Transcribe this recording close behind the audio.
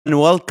And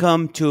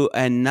welcome to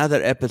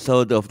another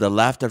episode of the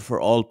Laughter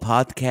for All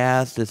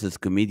podcast. This is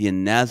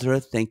Comedian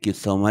Nazareth. Thank you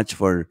so much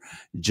for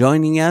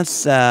joining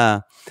us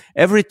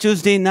every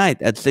Tuesday night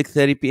at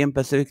 6:30 p.m.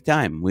 Pacific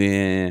time.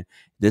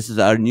 This is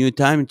our new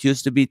time. It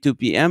used to be 2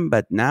 p.m.,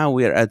 but now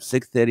we are at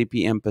 6:30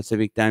 p.m.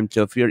 Pacific time.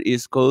 So if you're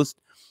East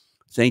Coast,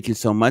 thank you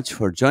so much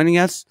for joining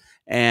us.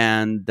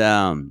 And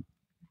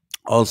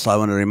also, I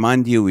want to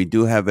remind you we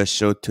do have a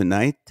show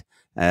tonight,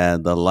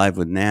 the Live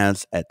with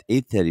Naz at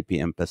 8:30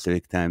 p.m.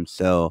 Pacific time.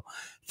 So,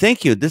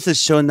 thank you. This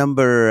is show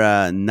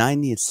number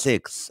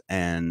 96,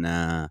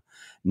 and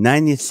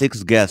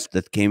 96 guests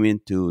that came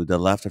into the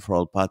Laughter for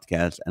All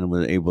podcast and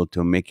were able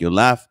to make you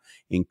laugh,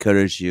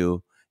 encourage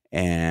you,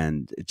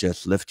 and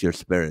just lift your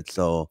spirit.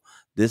 So,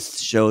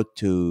 this show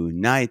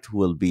tonight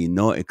will be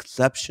no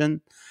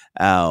exception.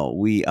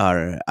 We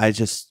are.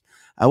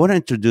 I want to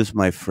introduce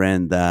my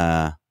friend.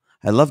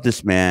 I love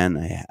this man.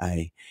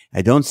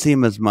 I don't see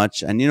him as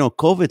much, and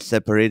COVID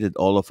separated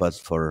all of us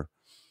for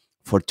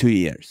 2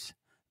 years.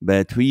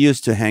 But we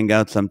used to hang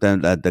out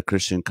sometimes at the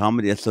Christian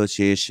Comedy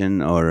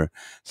Association, or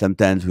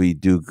sometimes we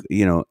do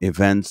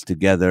events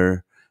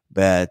together.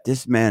 But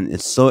this man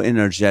is so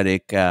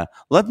energetic.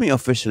 Let me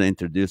officially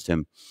introduce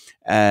him.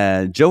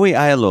 Joey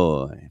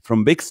ILO,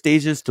 from big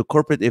stages to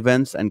corporate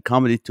events and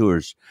comedy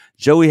tours.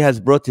 Joey has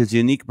brought his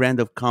unique brand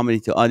of comedy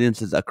to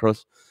audiences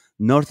across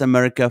North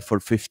America for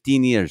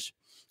 15 years.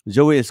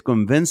 Joey is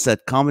convinced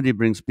that comedy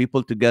brings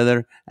people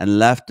together and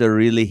laughter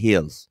really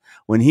heals.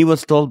 When he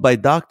was told by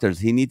doctors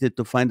he needed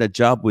to find a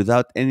job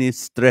without any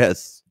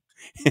stress,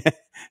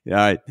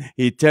 right,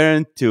 he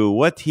turned to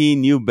what he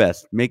knew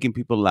best, making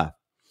people laugh.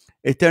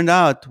 It turned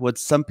out what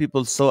some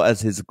people saw as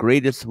his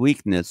greatest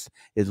weakness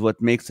is what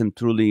makes him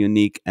truly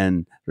unique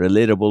and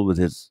relatable, with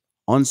his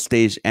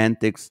on-stage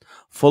antics,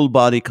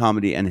 full-body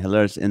comedy, and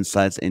hilarious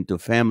insights into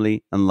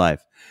family and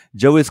life.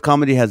 Joey's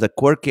comedy has a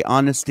quirky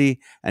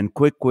honesty and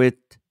quick wit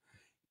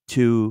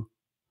to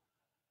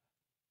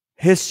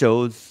his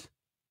shows,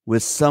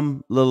 with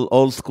some little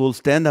old school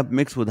stand up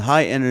mixed with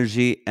high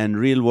energy and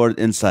real world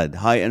insight.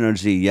 High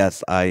energy,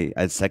 yes, I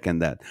second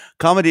that.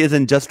 Comedy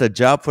isn't just a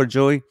job for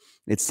Joey,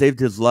 it saved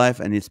his life,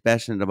 and he's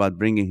passionate about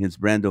bringing his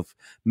brand of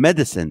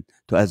medicine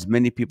to as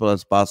many people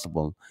as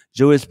possible.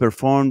 Joey has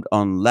performed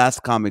on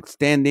Last Comic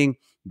Standing,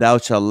 Thou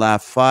Shall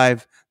Laugh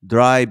 5,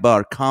 Dry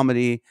Bar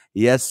Comedy,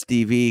 Yes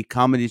TV,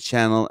 Comedy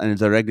Channel, and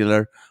is a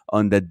regular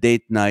on the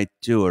Date Night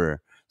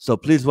Tour. So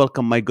please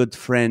welcome my good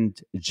friend,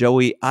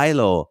 Joey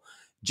ILO.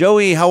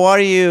 Joey, how are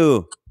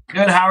you?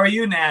 Good. How are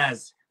you,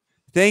 Naz?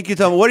 Thank you,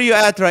 Tom. Where are you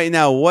at right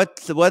now? What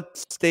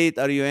state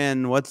are you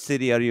in? What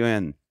city are you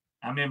in?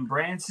 I'm in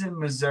Branson,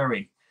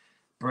 Missouri.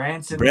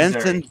 Branson,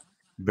 Branson, Missouri.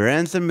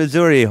 Branson,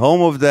 Missouri,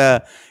 home of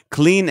the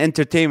clean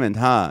entertainment,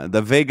 huh?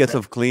 The Vegas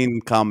of clean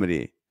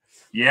comedy.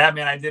 Yeah,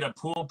 man, I did a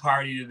pool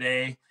party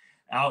today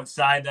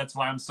outside. That's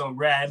why I'm so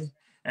red.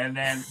 And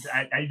then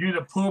I do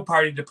the pool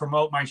party to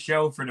promote my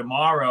show for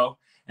tomorrow.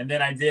 And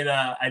then I did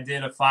a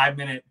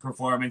 5-minute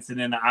performance and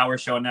then an hour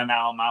show, and then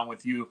now I'm on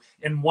with you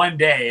in one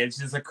day. It's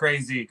just a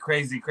crazy,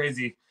 crazy,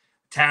 crazy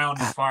town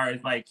as far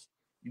as like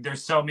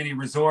there's so many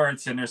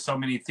resorts and there's so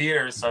many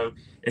theaters. So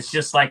it's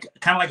just like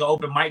kind of like an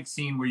open mic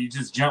scene where you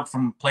just jump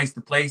from place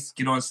to place,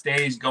 get on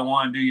stage, go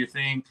on, do your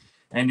thing,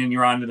 and then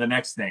you're on to the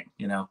next thing.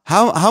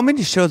 How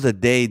many shows a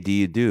day do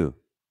you do?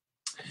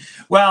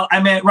 Well,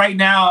 I mean, right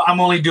now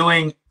I'm only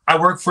doing. I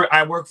work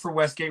for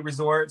Westgate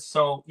Resorts,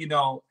 so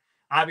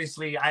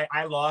obviously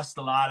I lost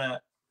a lot of.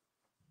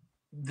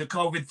 The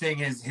COVID thing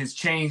has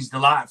changed a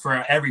lot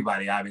for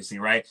everybody, obviously,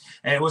 right?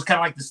 And it was kind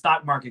of like the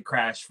stock market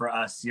crash for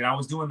us. I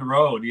was doing the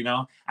road.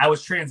 I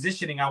was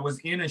transitioning. I was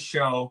in a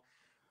show.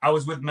 I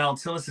was with Mel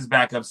Tillis's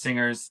backup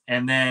singers,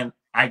 and then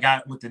I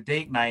got with the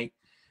date night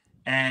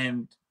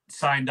and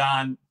signed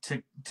on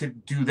to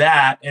do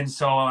that. And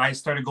so I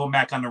started going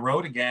back on the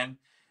road again,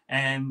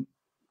 and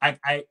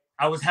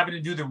I was having to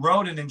do the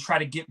road and then try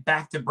to get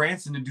back to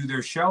Branson to do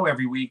their show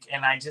every week.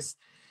 And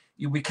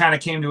we kind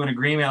of came to an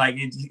agreement, like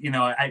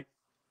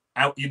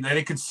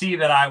they could see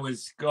that I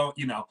was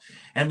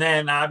and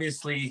then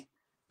obviously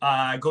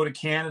go to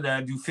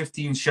Canada, do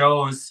 15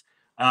 shows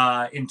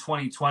in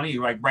 2020,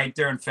 like right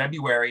there in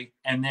February,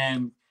 and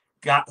then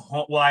got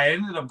home. Well, I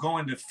ended up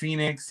going to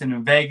Phoenix and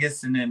in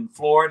Vegas and then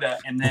Florida,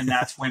 and then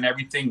that's when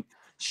everything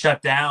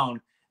shut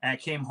down. And I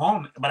came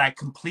home, but I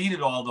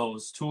completed all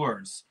those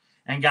tours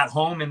and got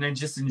home, and then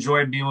just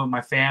enjoyed being with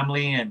my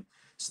family and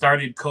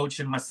started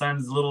coaching my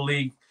son's little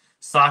league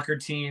soccer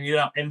team.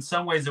 In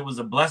some ways it was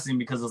a blessing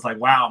because it's like,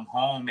 wow, I'm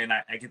home and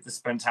I get to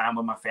spend time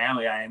with my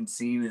family I hadn't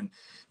seen. And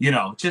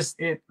just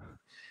it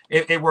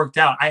worked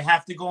out. I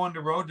have to go on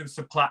the road to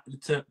supply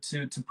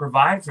to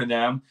provide for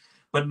them,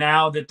 but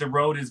now that the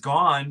road is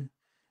gone,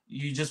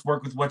 you just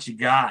work with what you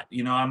got.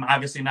 I'm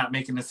obviously not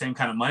making the same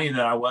kind of money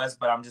that I was,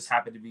 but I'm just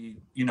happy to be.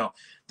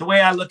 The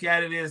way I look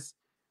at it is,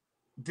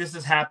 this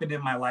has happened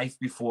in my life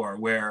before,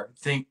 where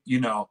I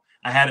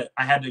had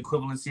the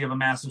equivalency of a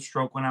massive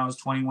stroke when I was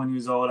 21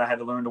 years old. I had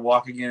to learn to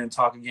walk again and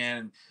talk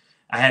again.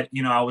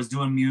 And I was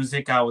doing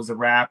music. I was a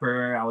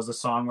rapper. I was a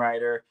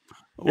songwriter.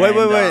 Wait,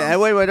 wait, And wait, wait,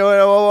 wait, wait,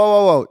 whoa,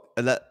 whoa, whoa,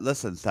 whoa.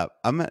 Listen, stop.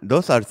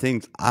 Those are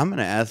things I'm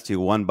gonna ask you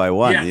one by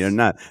one. You're yes,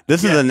 not.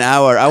 This is an yes,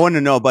 hour. I want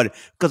to know about it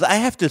because I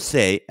have to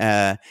say,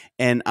 and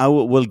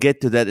we'll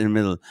get to that in a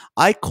minute.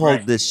 I called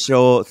right. this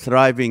show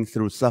 "Thriving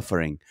Through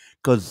Suffering"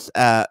 because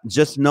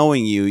just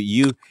knowing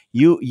you,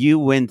 you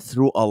went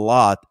through a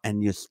lot,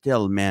 and you're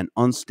still, man,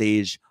 on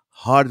stage,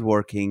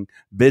 hardworking,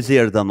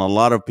 busier than a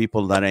lot of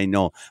people that I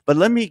know. But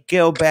let me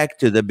go back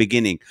to the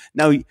beginning.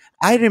 Now,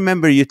 I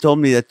remember you told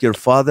me that your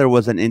father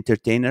was an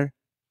entertainer.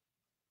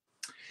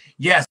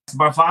 Yes,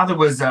 my father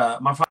was a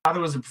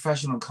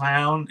professional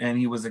clown, and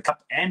he was a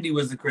cop, and he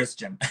was a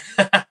Christian.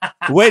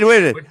 Wait,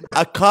 wait. Which,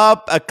 A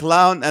cop, a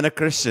clown, and a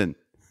Christian.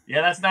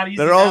 yeah, that's not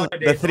They're easy all the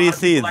nowadays. A three lot of people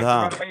C's, like to huh?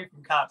 run away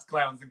from cops,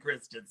 clowns, and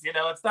Christians.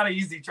 It's not an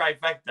easy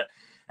trifecta.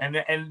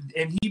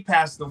 And he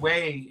passed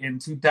away in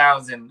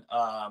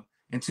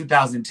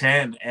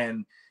 2010.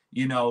 And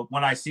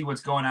when I see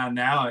what's going on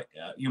now,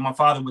 my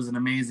father was an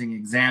amazing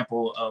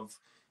example of,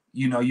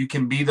 you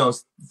can be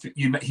those.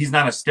 He's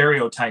not a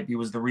stereotype. He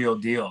was the real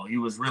deal. He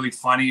was really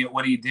funny at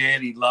what he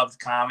did. He loved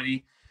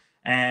comedy,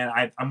 and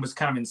I was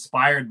kind of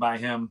inspired by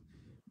him.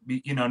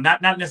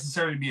 Not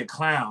necessarily to be a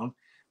clown,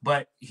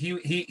 but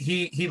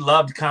he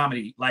loved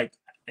comedy. Like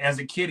as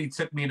a kid, he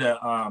took me to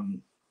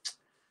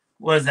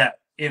what is that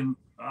in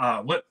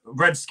what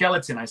Red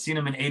Skeleton? I seen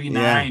him in Yeah.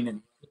 '89,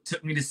 and it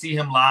took me to see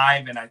him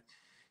live. And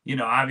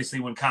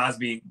obviously when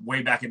Cosby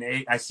way back in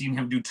 '8, I seen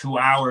him do 2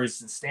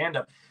 hours in stand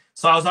up.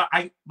 So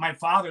my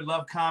father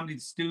loved comedy, the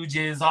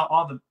Stooges,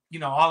 all the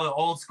all the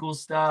old school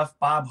stuff,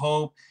 Bob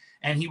Hope,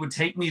 and he would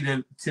take me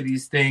to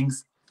these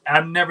things.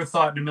 I've never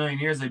thought in a million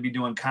years I'd be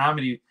doing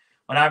comedy,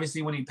 but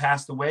obviously when he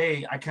passed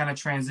away, I kind of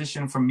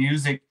transitioned from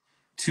music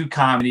to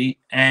comedy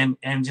and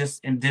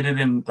did it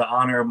in the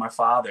honor of my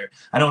father.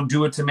 I don't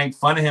do it to make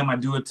fun of him. I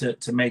do it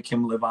to make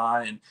him live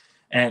on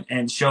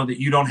and show that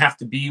you don't have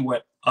to be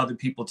what other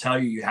people tell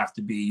you have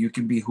to be. You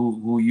can be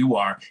who you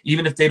are,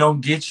 even if they don't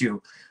get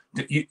you.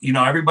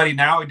 Everybody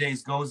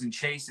nowadays goes and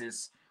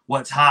chases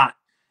what's hot,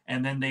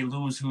 and then they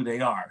lose who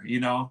they are.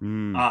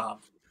 Mm. Um,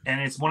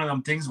 and it's one of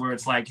them things where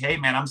it's like, hey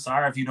man, I'm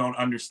sorry if you don't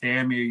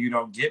understand me or you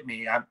don't get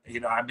me. I've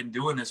been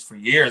doing this for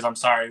years. I'm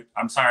sorry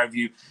if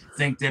you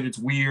think that it's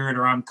weird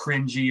or I'm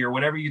cringy or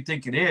whatever you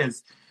think it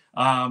is.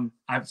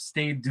 I've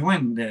stayed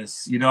doing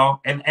this,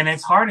 and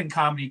it's hard in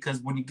comedy because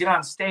when you get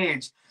on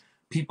stage,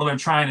 people are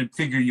trying to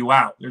figure you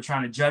out. They're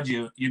trying to judge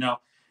you.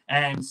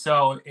 And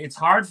so it's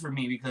hard for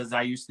me because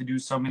I used to do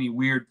so many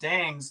weird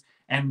things,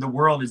 and the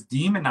world has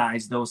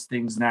demonized those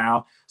things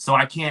now. So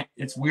I can't,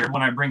 it's weird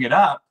when I bring it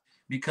up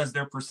because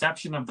their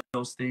perception of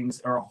those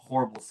things are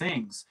horrible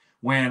things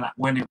when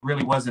it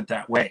really wasn't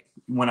that way.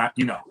 When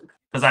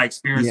because I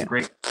experienced a Yeah.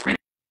 great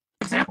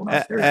example Uh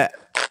downstairs.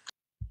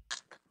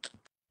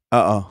 uh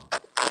oh.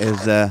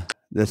 Is the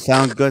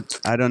sound good?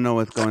 I don't know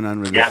what's going on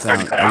with the Yeah, it's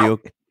starting to sound. cut Are you out.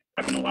 okay?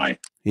 I don't know why.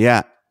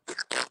 Yeah.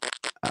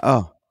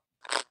 Oh.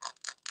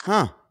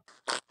 Huh.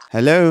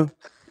 Hello.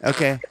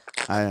 Okay.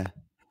 I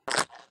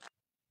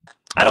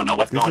I don't know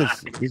what's this going on.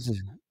 is this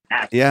is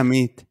Actually, yeah,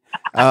 meet.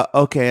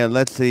 Okay,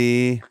 let's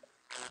see.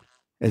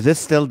 Is this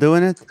still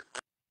doing it?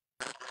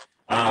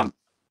 um,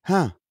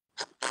 Huh.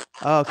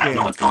 I don't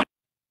know Okay. what's going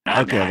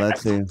on, Okay, man.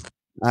 let's see.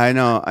 I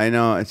know.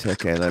 It's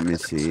okay. Let me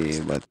see.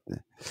 What?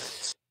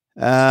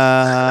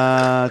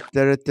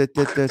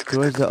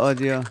 Where's the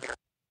audio?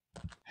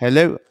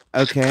 Hello.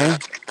 Okay.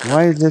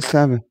 Why is this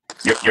happening?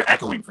 You're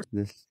echoing for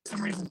This.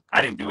 some reason.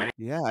 I didn't do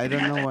Yeah, I anything.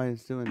 don't I know didn't why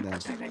it's doing that.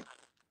 touch anything.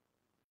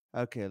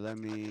 Okay, let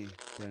me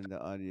turn the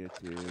audio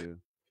to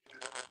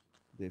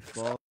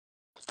default.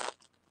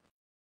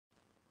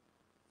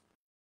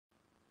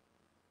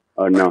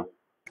 Oh no.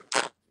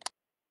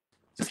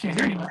 Just can't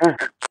hear anyone. Huh,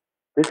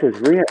 this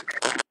is weird.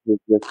 This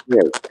is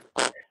weird.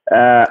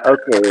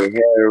 Okay,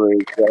 here we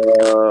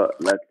go.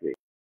 Let's see.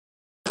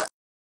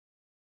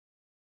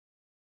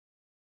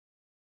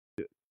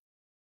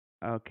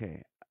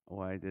 Okay,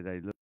 why did I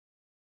lose?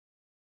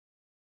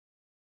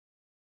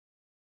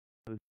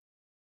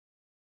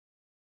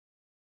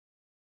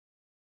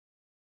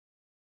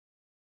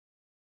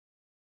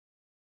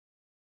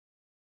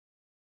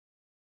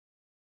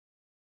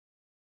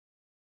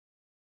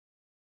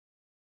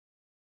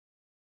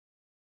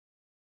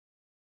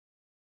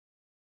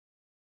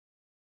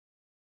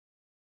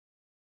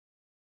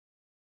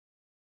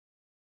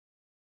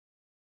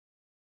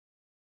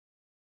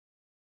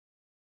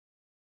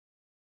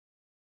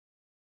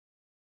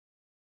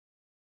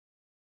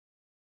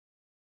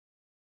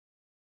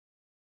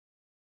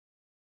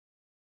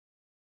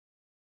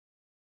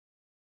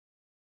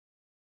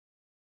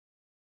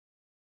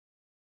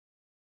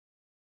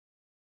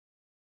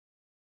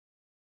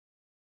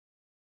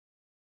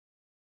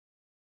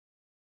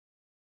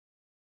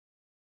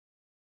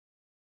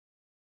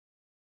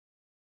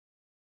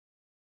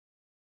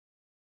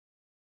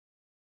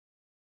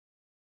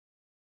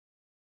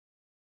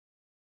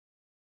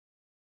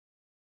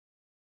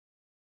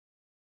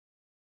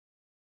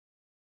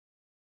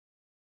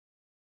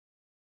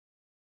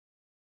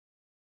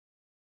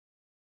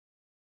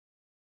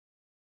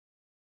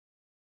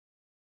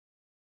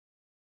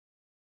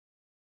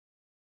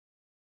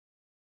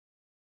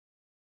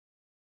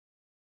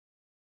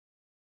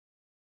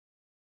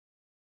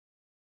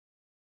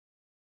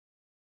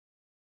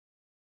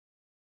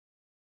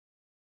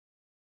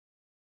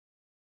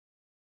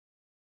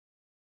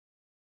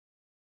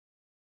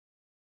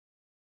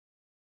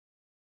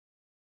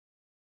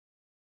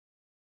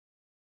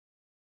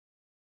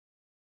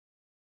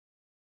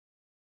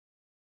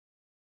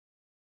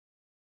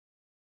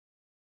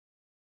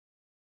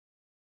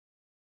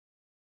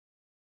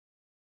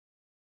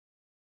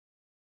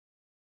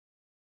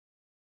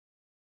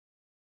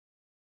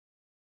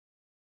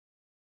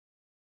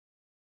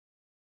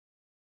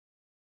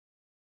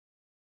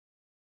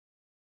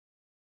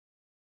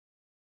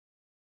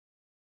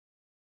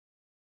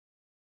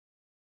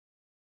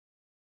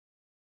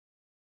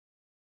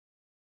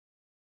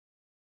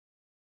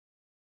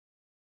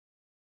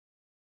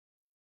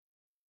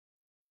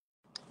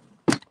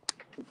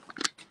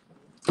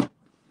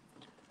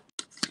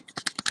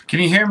 Can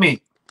you hear me?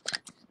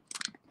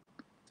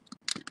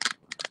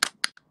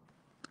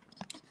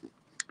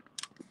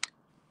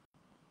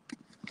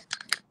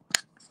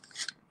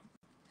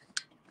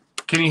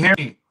 Can you hear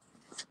me?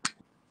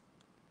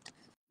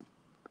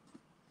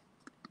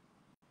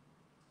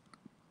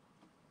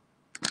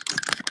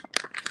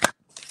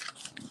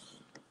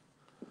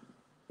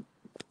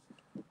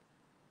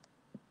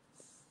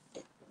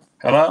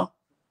 Hello?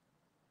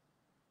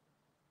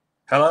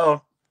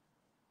 Hello?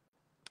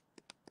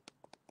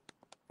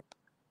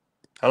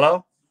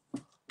 Hello?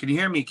 Can you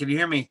hear me? Can you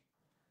hear me?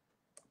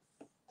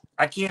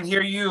 I can't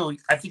hear you.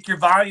 I think your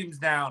volume's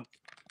down.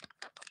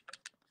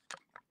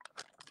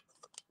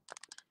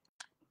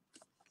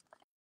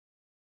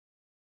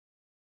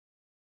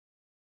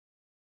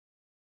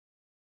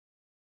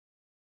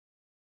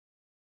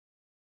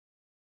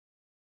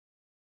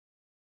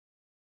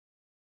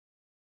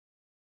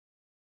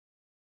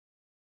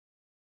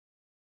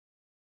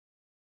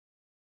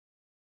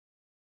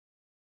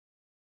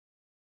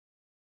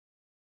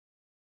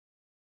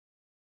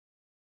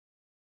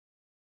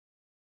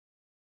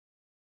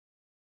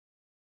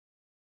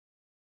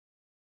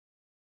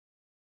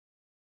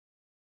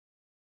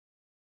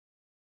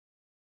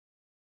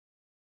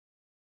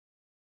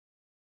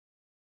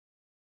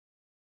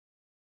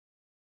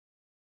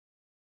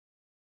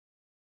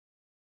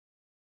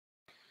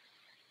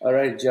 All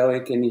right,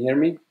 Joey, can you hear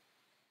me?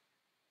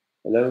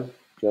 Hello,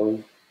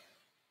 Joey.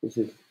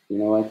 You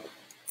know what?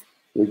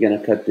 We're going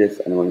to cut this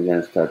and we're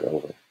going to start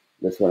over.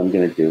 That's what I'm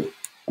going to do.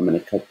 I'm going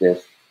to cut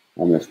this.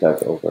 I'm going to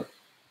start over.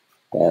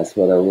 That's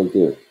what I will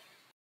do.